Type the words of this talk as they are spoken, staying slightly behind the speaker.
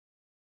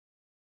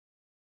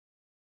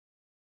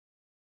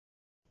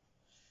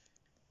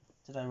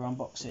Today we're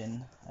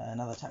unboxing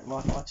another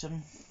TACKLIFE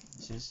item.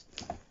 This is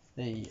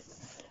the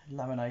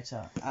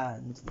laminator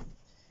and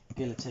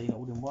guillotine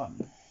all in one.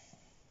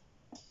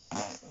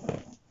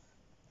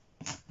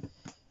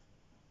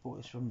 Bought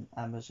this from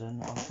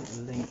Amazon. I'll put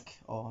the link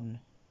on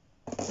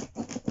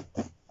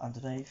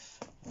underneath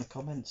in the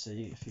comments, so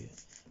if you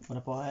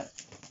want to buy it,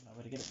 you know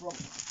where to get it from.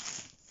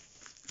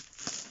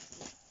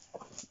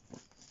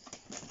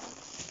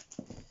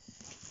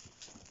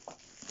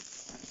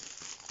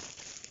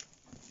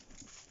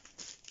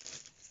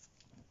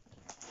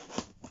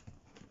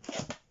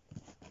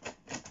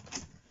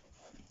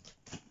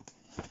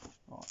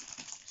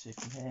 See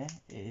from here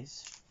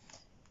is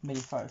mini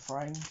photo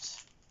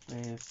frames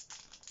with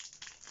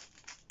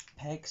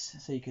pegs,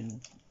 so you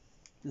can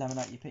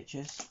laminate your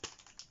pictures,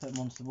 put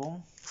them onto the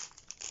wall.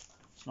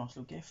 It's a nice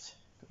little gift.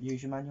 Got the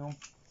user manual.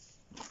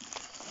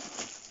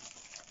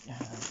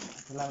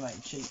 The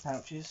laminated sheet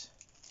pouches.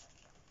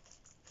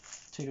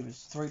 Three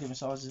different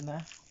sizes in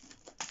there.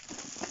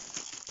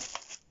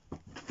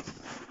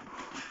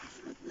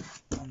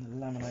 And the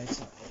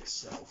laminator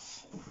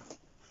itself.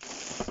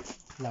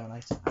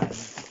 Laminator and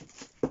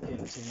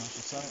guillotine, I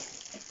should say.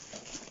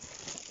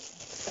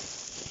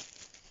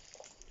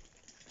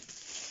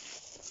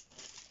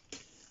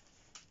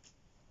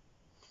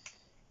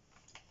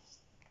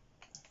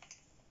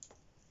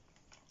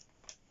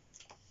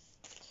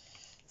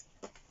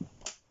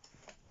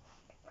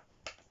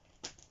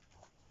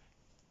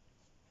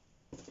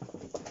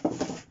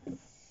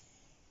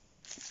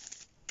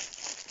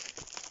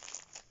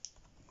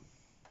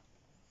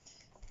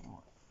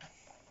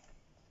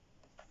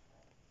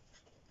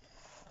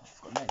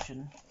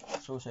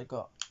 It's also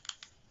got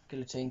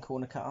guillotine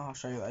corner cutter. I'll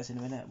show you what that is in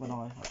a minute when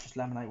I just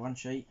laminate one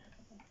sheet.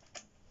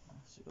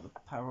 So you've got the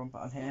power on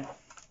button here,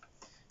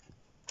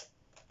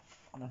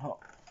 on and hot.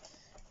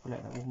 We'll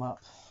let that warm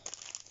up.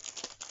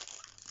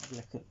 Have a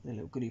look at the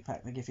little goodie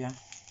pack they give you.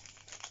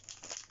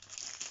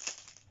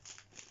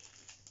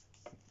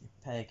 Your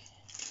peg,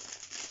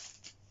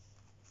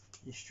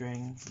 your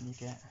string, and you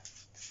get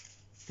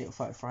little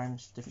photo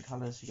frames, different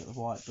colours. You've got the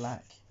white,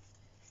 black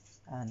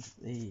and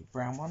the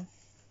brown one.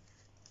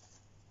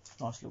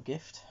 Nice little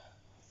gift.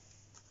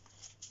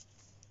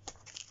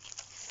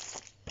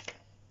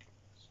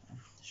 So,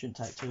 shouldn't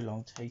take too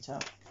long to heat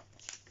up.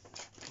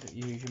 Got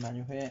your user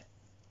manual here.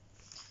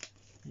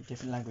 Your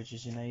different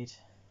languages you need.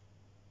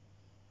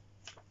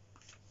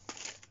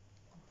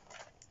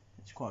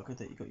 It's quite good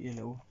that you've got your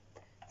little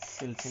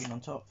guillotine on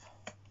top.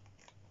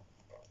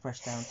 Press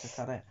down to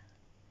cut it,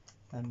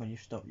 and when you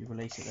stop, you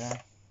release it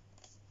there.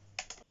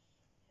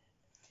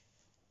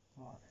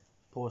 Right.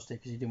 Paused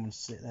it because you didn't want to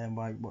sit there and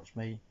watch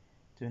me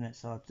doing it,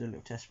 so I'll do a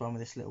little test run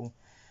with this little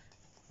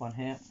one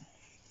here.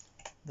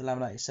 The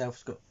laminate itself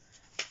has got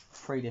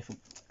 3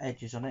 different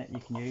edges on it you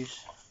can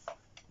use.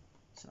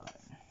 So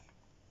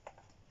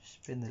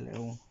spin the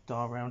little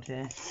dial around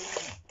here,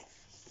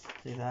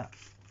 do that,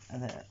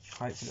 and then it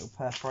creates a little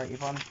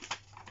perforated one.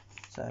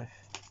 So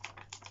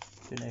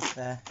doing it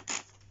there,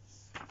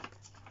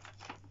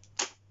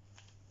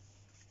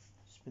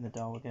 spin the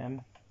dial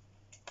again.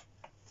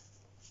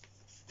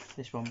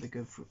 This one would be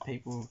good for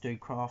people who do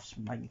crafts,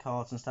 making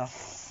cards and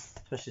stuff,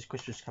 especially as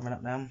Christmas is coming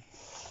up now.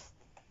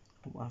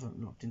 Oh, I haven't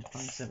locked into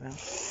plain set now.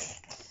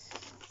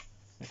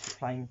 It's a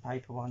plain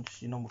paper one,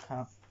 just your normal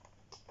cut.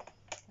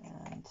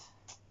 And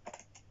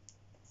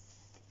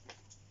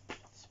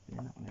spin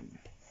that one in.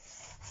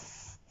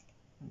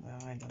 And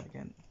there I go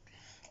again.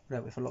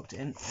 Without if I locked it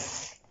in.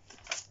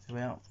 There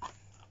we are.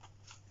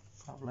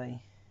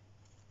 Lovely.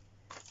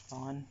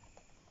 Fine.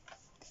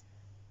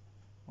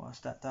 Once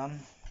that's done,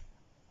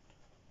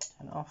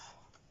 turn it off.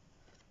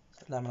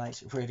 So it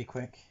laminates it really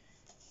quick.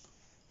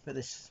 But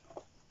this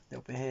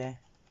little bit here,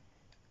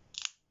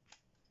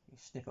 you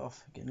snip it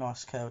off, get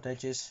nice curved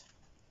edges.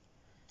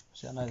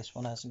 See, I know this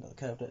one hasn't got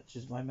the curved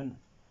edges at the moment.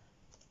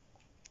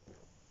 I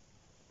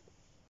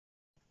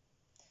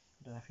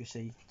don't know if you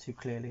see too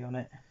clearly on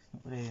it.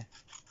 Not really the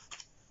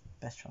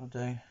best trying to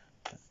do.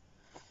 But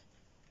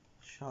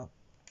sharp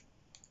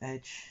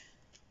edge.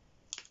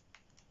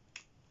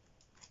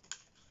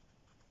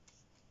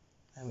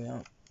 There we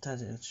are.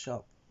 Turns it into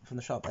sharp, from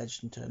the sharp edge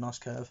into a nice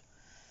curve,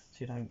 so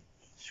you don't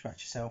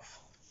scratch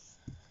yourself.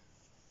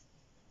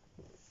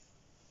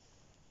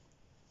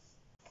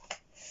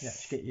 You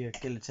actually get your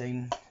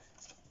guillotine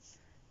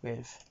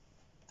with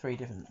 3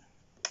 different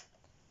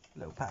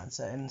little pattern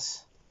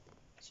settings.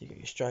 So you get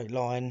your straight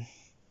line,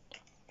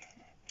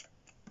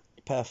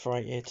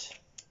 perforated,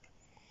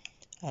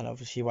 and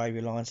obviously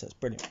wavy lines. So that's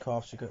brilliant for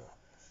crafts. If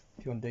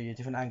you want to do your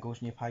different angles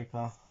in your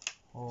paper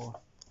or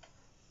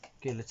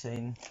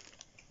guillotine,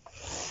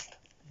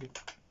 you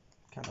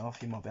cut it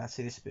off. You might be able to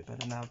see this a bit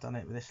better now. I've done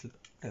it with this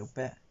little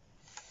bit.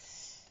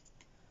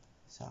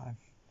 So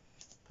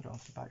put it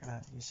onto the back of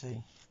that. You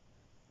see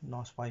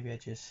nice wavy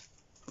edges.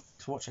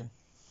 Thanks for watching.